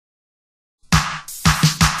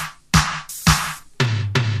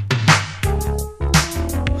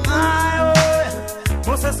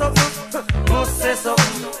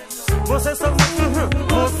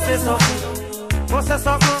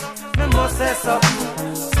say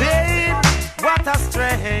something. Pain, what a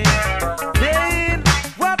strain. Pain,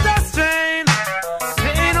 what a strain.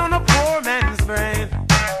 Pain on the poor man's brain.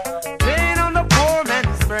 Pain on the poor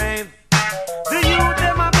man's brain. The youth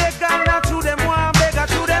them a beg and not to them want beg, and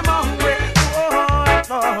to them hungry. Oh,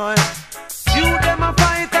 boy. You them a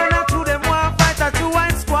fight and not to them want fight, and you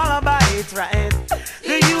ain't squall by it right.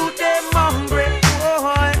 The youth them hungry.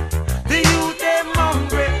 Oh, the youth them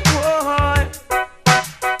hungry. Oh,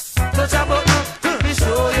 touch a button, me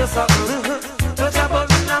show you something. Touch a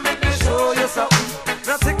button and make me show you something.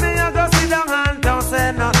 Now take me and go sit down and don't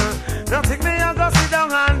say nothing. Now take me and go sit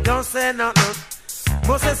down and don't say nothing.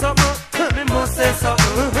 Must say something, me must say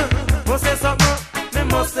something. Must say something, me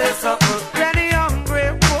must say something. Granny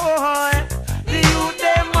hungry, boy. The youth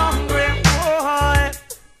them hungry, boy.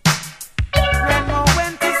 Grandma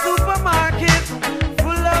went to supermarket,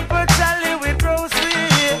 full of her trolley with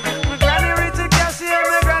groceries. My granny reach a cashier,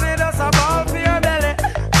 my granny does a ball for your belly.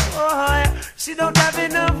 Boy, she don't have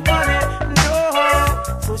enough money, no.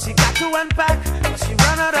 So she got to unpack, but she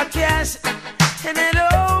ran out of cash. And at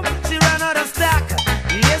home, she ran out of stock.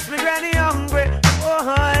 Yes, my granny hungry,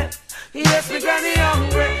 boy. Yes, my granny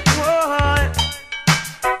hungry, boy.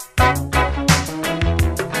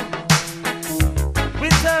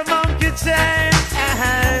 With her monkey chain,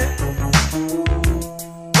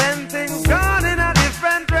 when things gone in a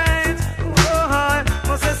different range, boy.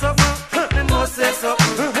 Must say something, me must say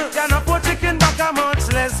something. Cannot put chicken back a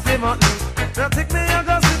much less the mutton. Now take me and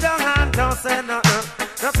go sit down and don't say nothing.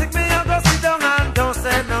 Now take me and go sit down and don't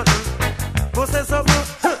say nothing. Must say something,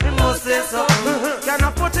 me must say something.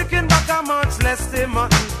 Cannot put chicken back a much less the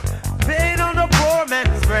mutton. Pain on the poor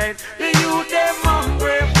man's brain. The youth them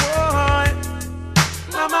hungry, boy.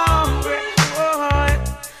 Mama hungry, boy.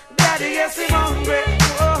 Daddy yes him hungry,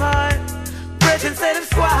 boy. Brethren say them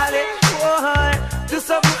squally, boy. Do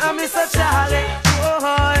something and miss a Charlie,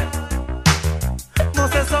 boy.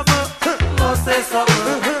 Must say something, must say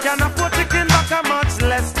something. Cannot put chicken back a much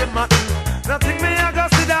less the mutton. Nothing me I go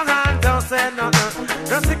sit down and don't say nothing.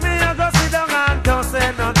 Nothing me I go sit down and don't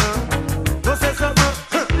say nothing. Must say something,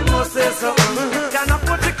 must say something. Cannot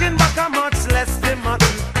put chicken back a much less the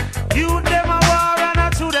mutton. You them a war and I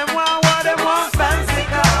to them want war, them want fancy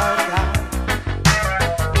cars.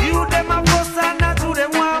 You them a fuss and I to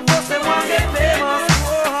them want fuss, them want get famous.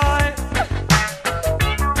 Boy,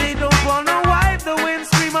 they don't wanna wipe the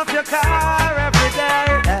windscreen of your car every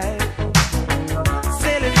day.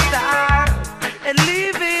 Sailing star and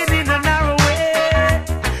living in a narrow way.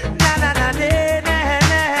 Na na na na na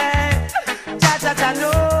na. Cha cha cha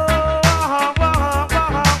no.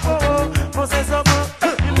 Must say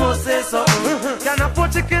something, must say something. Cannot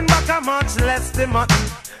put chicken back a much less the mutton.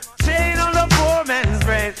 Chain on the poor man's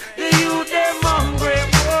brain. The youth them hungry,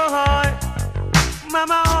 boy.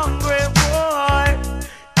 Mama hungry, boy.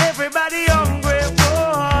 Everybody hungry,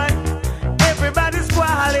 boy. Everybody's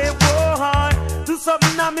squally, boy. Do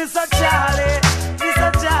something now, Mr. Charlie.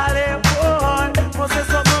 Mr. Charlie, boy. Must say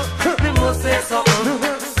something, me must say something.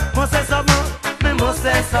 Must say something, me must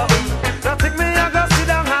say something. Don't think me I go sit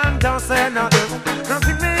down and don't say nothing. Don't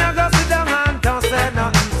think me I go sit down and don't say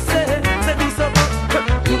nothing. Say do something,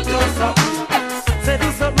 you do something. Say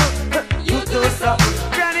do something, you do something.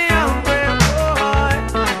 Granny hungry, boy.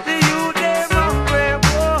 The youth them hungry,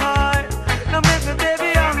 boy. Now make me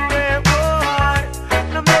baby hungry, boy.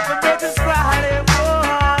 Now make me baby squally,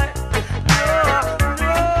 boy.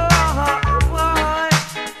 No, boy.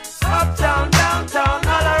 Uptown, downtown,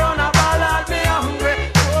 all around a ball, I'll be hungry,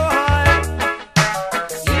 boy.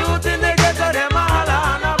 Youth in the ghetto, them all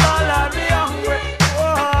on a ball, I'll be hungry,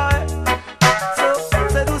 boy. So,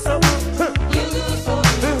 say do something, you do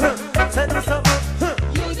something. Say do something,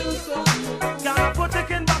 you do something. Can't put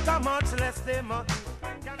chicken back a much less than much.